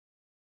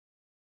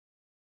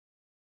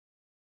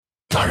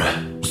大人，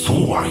俗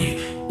物而已，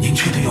您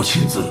确定要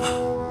亲自？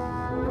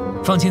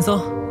放轻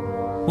松，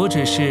我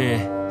只是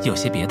有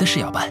些别的事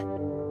要办。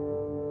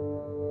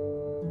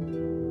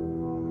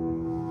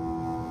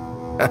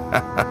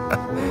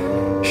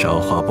收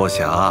获不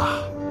小，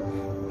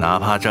哪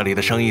怕这里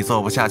的生意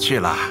做不下去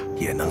了，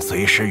也能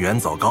随时远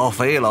走高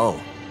飞喽。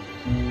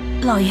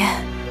老爷，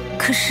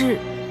可是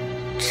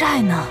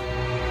债呢？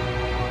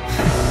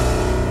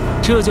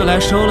这就来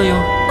收了哟。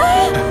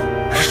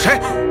谁？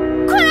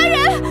快来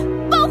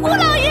人，保护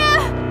老爷！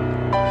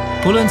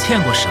不论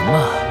欠过什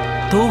么，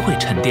都会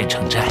沉淀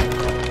成债。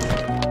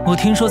我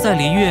听说在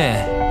璃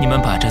月，你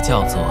们把这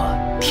叫做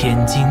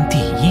天经地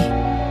义。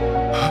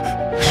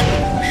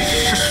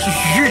是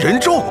愚人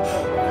咒？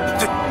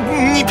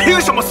你凭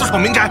什么私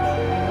闯民宅？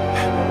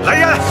来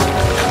人！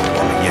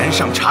我们岩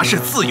上茶室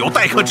自有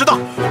待客之道，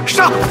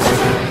上！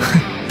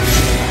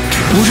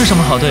不是什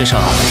么好对手。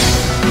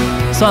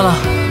算了，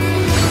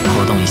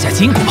活动一下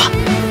筋骨吧。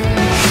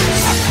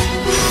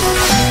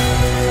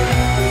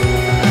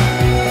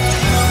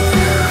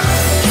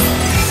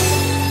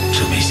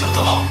真没想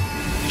到，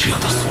这样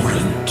的俗人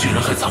居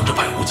然还藏着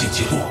百无禁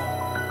忌录，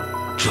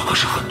这可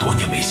是很多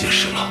年没现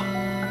实了。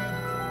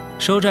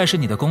收债是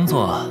你的工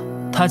作，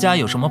他家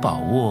有什么宝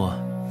物，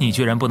你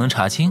居然不能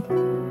查清？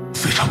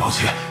非常抱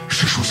歉，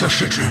是属下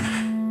失职。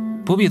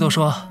不必多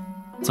说，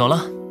走了。